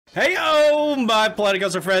Heyo, my Planet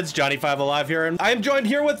Geyser friends, Johnny5 Alive here, and I am joined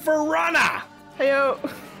here with Verona. Heyo.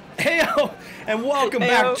 Heyo, and welcome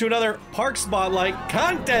back to another Park Spotlight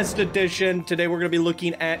Contest Edition. Today we're going to be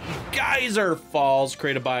looking at Geyser Falls,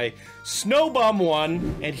 created by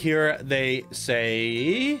Snowbum1, and here they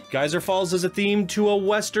say, Geyser Falls is a theme to a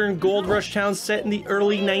Western gold rush town set in the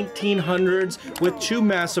early 1900s with two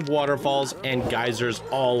massive waterfalls and geysers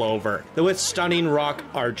all over, with stunning rock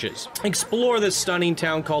arches. Explore this stunning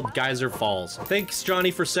town called Geyser Falls. Thanks, Johnny,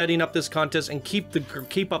 for setting up this contest and keep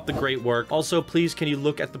up the great work. Also, please, can you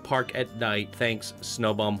look at the park at night? Thanks,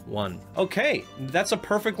 Snowbum1. Okay, that's a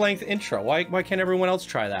perfect length intro. Why can't everyone else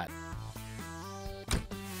try that?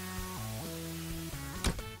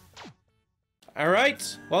 All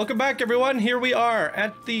right, welcome back, everyone. Here we are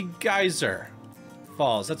at the Geyser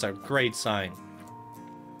Falls. That's a great sign.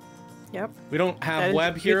 Yep. We don't have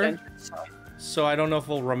web here, so I don't know if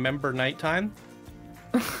we'll remember nighttime.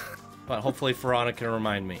 But hopefully Verona can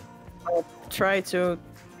remind me. I'll try to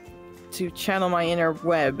channel my inner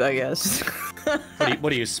web, I guess.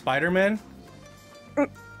 What are you, Spider-Man?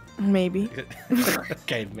 Maybe.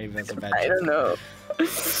 Okay, maybe that's a bad I don't know.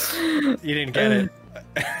 You didn't get it.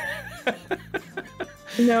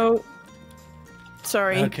 No.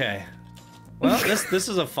 Sorry. Okay. Well, this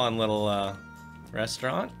is a fun little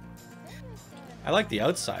restaurant. I like the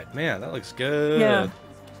outside. Man, that looks good. Yeah.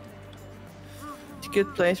 It's a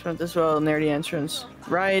good placement as well near the entrance.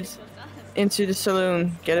 Right into the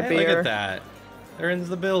saloon, get a beer. Look at that. They're in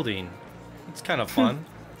the building. It's kind of fun.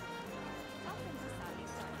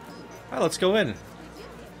 All right, let's go in.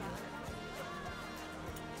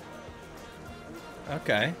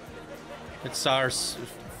 Okay. It's our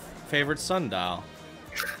favorite sundial.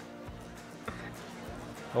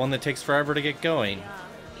 The one that takes forever to get going.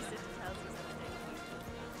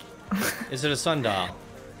 Is it a sundial?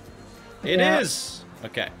 It is!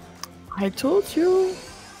 Okay. I told you.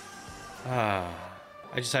 Ah.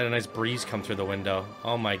 I just had a nice breeze come through the window.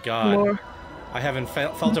 Oh my god. More. I haven't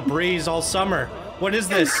felt a breeze all summer. What is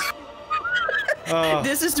this?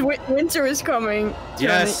 This is winter is coming. Johnny.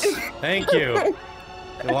 Yes, thank you.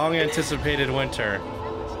 The long anticipated winter.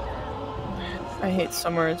 I hate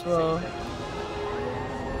summer as well.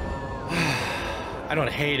 I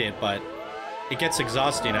don't hate it, but it gets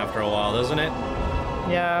exhausting after a while, doesn't it?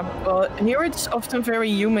 Yeah, well, here it's often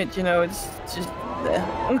very humid, you know, it's just...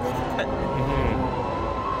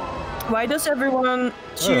 Why does everyone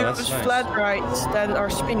choose flat rides that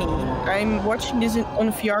are spinny? I'm watching this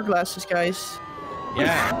on VR glasses, guys.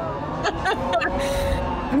 Yeah.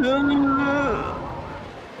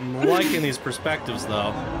 I'm liking these perspectives,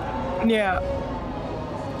 though. Yeah.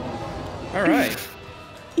 All right.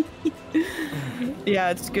 Yeah,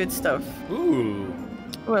 it's good stuff. Ooh.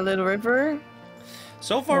 Oh, a little river.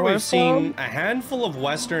 So far, we've seen a handful of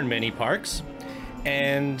Western mini parks,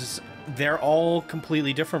 and they're all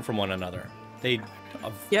completely different from one another.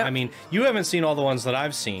 I mean, you haven't seen all the ones that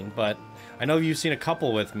I've seen, but I know you've seen a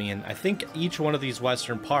couple with me, and I think each one of these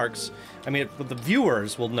Western parks, I mean, the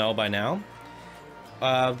viewers will know by now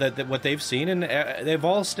that what they've seen, and they've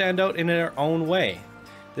all stand out in their own way.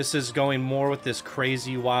 This is going more with this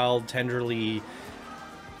crazy, wild, tenderly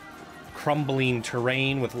crumbling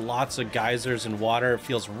terrain with lots of geysers and water. It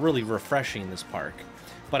feels really refreshing, this park.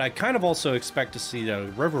 But I kind of also expect to see the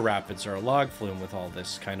river rapids or a log flume with all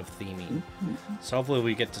this kind of theming. So hopefully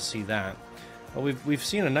we get to see that. But we've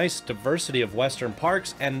seen a nice diversity of Western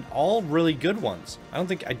parks, and all really good ones. I don't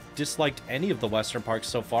think I disliked any of the Western parks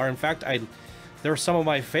so far. In fact, they're some of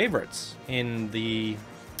my favorites in the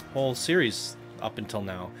whole series up until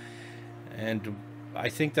now. And I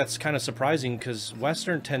think that's kind of surprising, because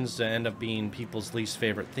Western tends to end up being people's least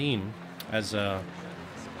favorite theme as a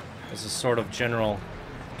sort of general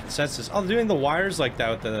consensus. Oh, doing the wires like that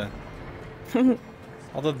with the...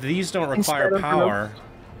 Although these don't require power,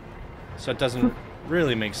 so it doesn't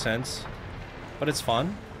really make sense. But it's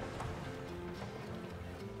fun.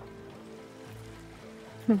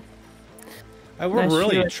 We're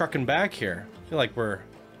really trucking back here. I feel like we're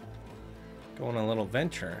going on a little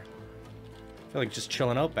venture. I feel like just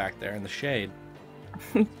chilling out back there in the shade.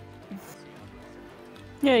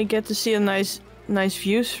 Yeah, you get to see a nice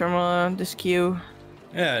views from this queue.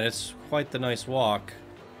 Yeah, it's quite the nice walk.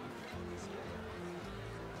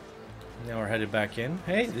 Now we're headed back in.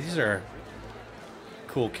 Hey, these are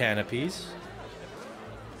cool canopies.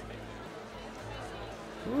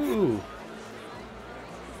 Ooh.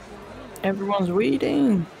 Everyone's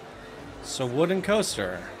waiting. So wooden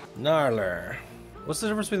coaster. Gnarler. What's the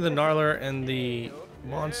difference between the Gnarler and the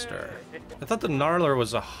Monster? I thought the Gnarler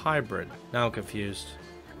was a hybrid. Now I'm confused.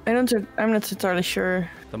 I'm not entirely sure.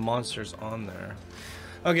 The Monster's on there.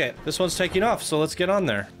 Okay, this one's taking off, so let's get on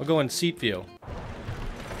there. We'll go in seat view.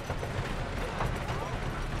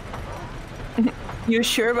 You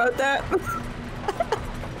sure about that?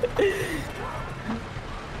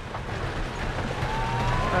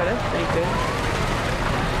 Oh, that's pretty good.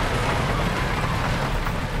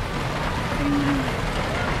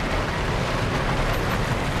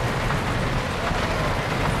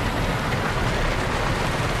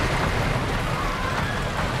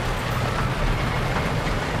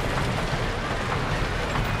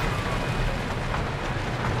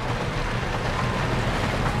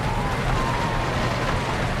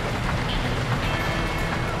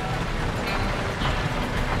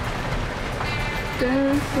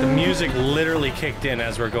 The music literally kicked in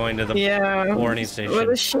as we're going to the warning station. What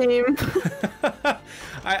a shame.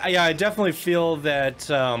 I definitely feel that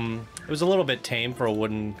it was a little bit tame for a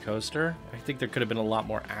wooden coaster. I think there could have been a lot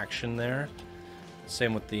more action there.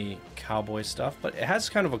 Same with the cowboy stuff, but it has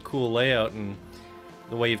kind of a cool layout, and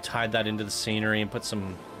the way you've tied that into the scenery and put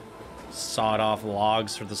some sawed-off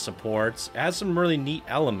logs for the supports. It has some really neat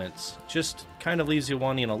elements. Just kind of leaves you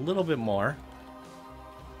wanting a little bit more.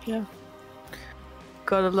 Yeah.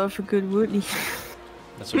 Gotta love a good woody.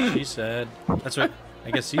 That's what she said. That's what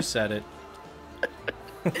I guess you said it.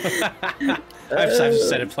 I've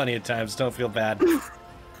said it plenty of times. Don't feel bad.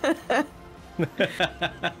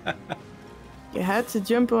 You had to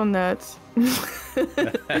jump on that.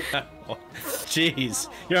 Jeez,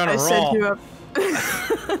 you're on a roll. I set you up.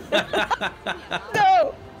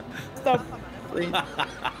 No! Stop, please.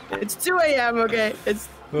 It's 2 a.m., okay? It's...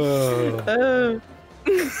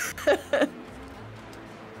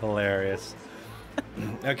 Hilarious.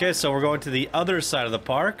 Okay, so we're going to the other side of the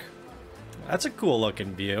park. That's a cool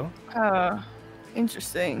looking view.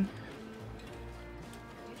 Interesting.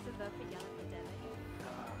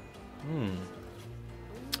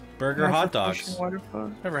 Burger hot dogs.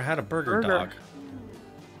 Never had a burger dog.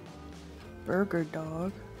 Burger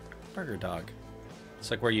dog? Burger dog. It's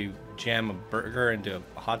like where you jam a burger into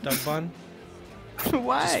a hot dog bun.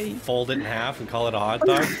 Why? Just fold it in half and call it a hot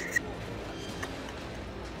dog.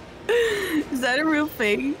 Is that a real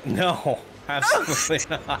thing? No, absolutely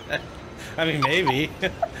not. I mean, maybe.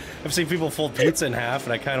 I've seen people fold pizza in half,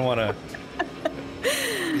 and I kind of want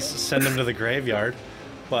to send them to the graveyard.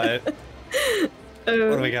 But what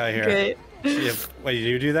do we got here? Okay. Wait, do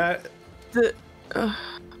you do that?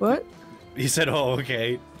 What? You said, "Oh,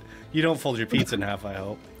 okay." You don't fold your pizza in half, I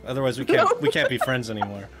hope. Otherwise, we can't be friends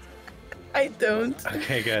anymore. I don't.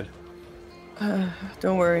 Okay, good.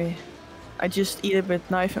 Don't worry. I just eat it with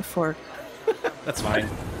knife and fork. That's fine.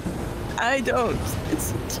 I don't. It's...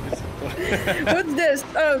 What's this?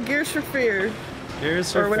 Oh, Gears for Fear.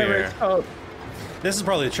 Gears for Fear. Or whatever it's called. This is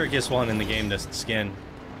probably the trickiest one in the game to skin.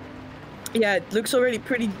 Yeah, it looks already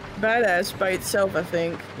pretty badass by itself, I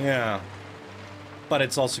think. Yeah. But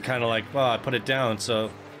it's also kind of like, well, I put it down, so...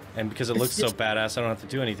 And because it looks so badass, I don't have to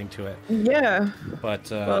do anything to it. Yeah. But,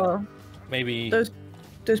 well, maybe...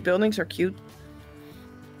 Those buildings are cute.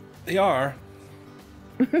 They are.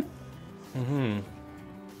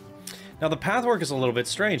 Now the pathwork is a little bit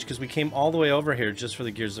strange because we came all the way over here just for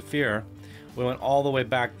the Gears of Fear. We went all the way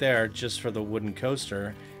back there just for the wooden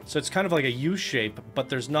coaster. So it's kind of like a U shape, but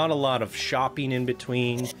there's not a lot of shopping in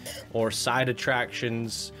between or side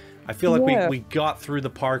attractions. I feel like we got through the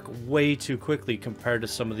park way too quickly compared to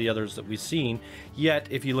some of the others that we've seen. Yet,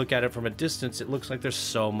 if you look at it from a distance, it looks like there's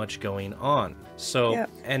so much going on. So,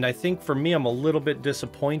 and I think for me, I'm a little bit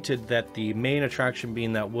disappointed that the main attraction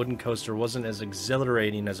being that wooden coaster wasn't as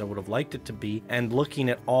exhilarating as I would have liked it to be. And looking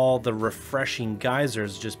at all the refreshing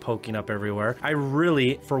geysers just poking up everywhere, I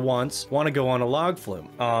really, for once, want to go on a log flume.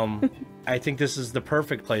 I think this is the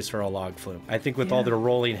perfect place for a log flume. I think with all the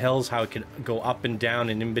rolling hills, how it could go up and down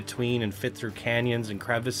and in between and fit through canyons and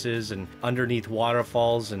crevices and underneath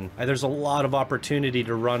waterfalls. And there's a lot of opportunity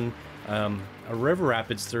to run a river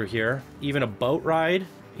rapids through here. Even a boat ride,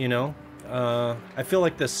 you know. I feel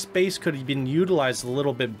like the space could have been utilized a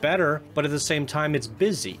little bit better, but at the same time, it's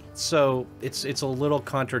busy. So it's a little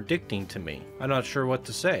contradicting to me. I'm not sure what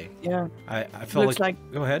to say. Yeah. I feel like...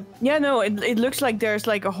 Go ahead. Yeah, no, it looks like there's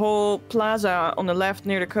like a whole plaza on the left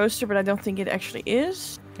near the coaster, but I don't think it actually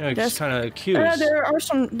is. Yeah, it's just kind of cute.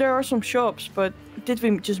 There are some shops, but did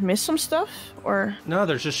we just miss some stuff, or? No,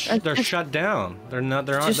 they're just they're shut down. They're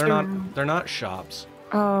not shops.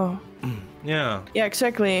 Oh. Yeah. Yeah,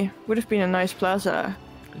 exactly. Would have been a nice plaza.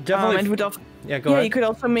 Definitely. And Yeah, go ahead. You could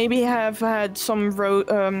also maybe have had some road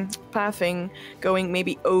pathing going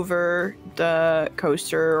maybe over the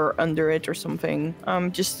coaster or under it or something.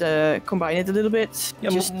 Just combine it a little bit. Yeah,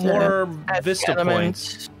 just more vista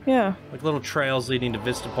points. Yeah. Like little trails leading to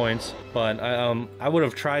vista points. But I would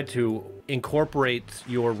have tried to incorporate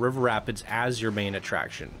your river rapids as your main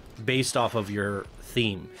attraction based off of your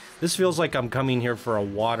theme. This feels like I'm coming here for a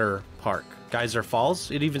water park. Geyser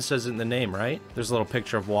Falls, it even says it in the name, right? There's a little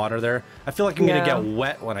picture of water there. I feel like I'm gonna get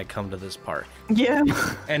wet when I come to this park. Yeah.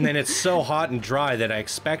 And then it's so hot and dry that I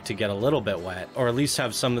expect to get a little bit wet, or at least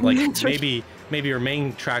have some, like, maybe your main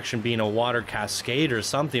attraction being a water cascade or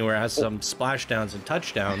something where it has some splashdowns and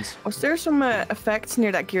touchdowns. Was there some effects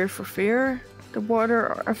near that Gear for Fear? The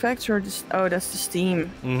water effects, or just that's the steam.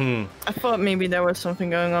 I thought maybe there was something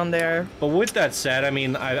going on there. But with that said, I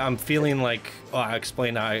mean, I'm feeling like I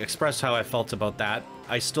expressed how I felt about that.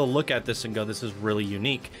 I still look at this and go, this is really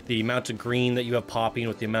unique. The amount of green that you have popping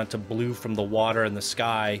with the amount of blue from the water and the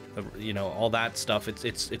sky, you know, all that stuff,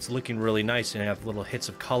 it's looking really nice. And you have little hits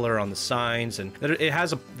of color on the signs, and it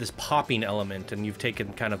has this popping element, and you've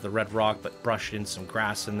taken kind of the red rock but brushed in some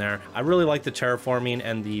grass in there. I really like the terraforming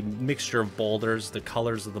and the mixture of boulders, the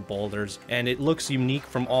colors of the boulders, and it looks unique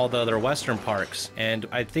from all the other Western parks. And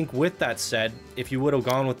I think with that said, if you would have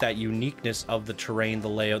gone with that uniqueness of the terrain, the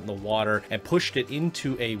layout, and the water, and pushed it into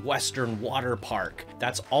a Western water park,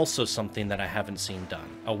 that's also something that I haven't seen done,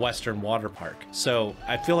 a Western water park. So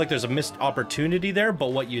I feel like there's a missed opportunity there,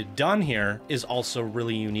 but what you've done here is also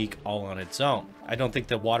really unique all on its own. I don't think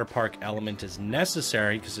the water park element is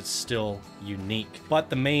necessary because it's still unique. But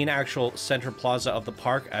the main actual center plaza of the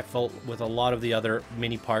park, I felt with a lot of the other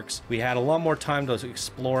mini parks, we had a lot more time to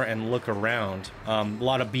explore and look around. A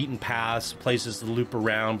lot of beaten paths, places to loop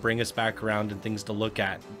around, bring us back around, and things to look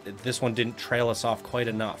at. This one didn't trail us off quite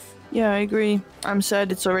enough. Yeah, I agree. I'm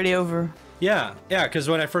sad it's already over. Yeah, because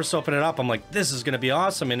when I first opened it up, I'm like, this is going to be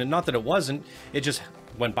awesome. And not that it wasn't, it just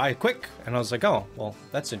went by quick, and I was like, oh, well,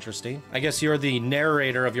 that's interesting. I guess you're the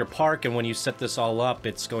narrator of your park, and when you set this all up,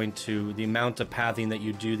 it's going to, the amount of pathing that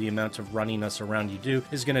you do, the amount of running us around you do,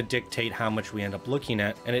 is going to dictate how much we end up looking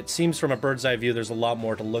at. And it seems from a bird's eye view, there's a lot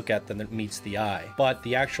more to look at than it meets the eye. But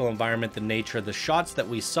the actual environment, the nature, the shots that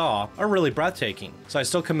we saw are really breathtaking. So I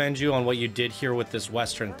still commend you on what you did here with this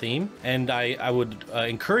Western theme, and I would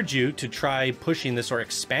encourage you to try pushing this or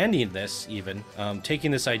expanding this even,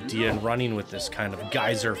 taking this idea and running with this kind of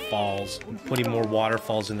Geyser Falls, putting more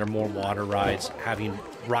waterfalls in there, more water rides, having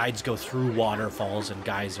rides go through waterfalls and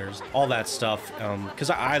geysers, all that stuff. Because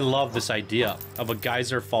I love this idea of a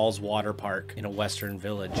Geyser Falls water park in a Western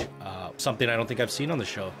village. Something I don't think I've seen on the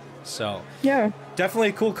show. So yeah, definitely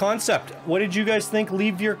a cool concept. What did you guys think?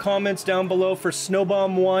 Leave your comments down below for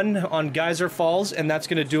Snowbomb 1 on Geyser Falls, and that's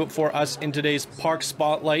going to do it for us in today's Park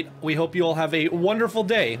Spotlight. We hope you all have a wonderful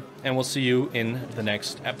day, and we'll see you in the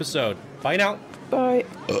next episode. Bye now. Bye.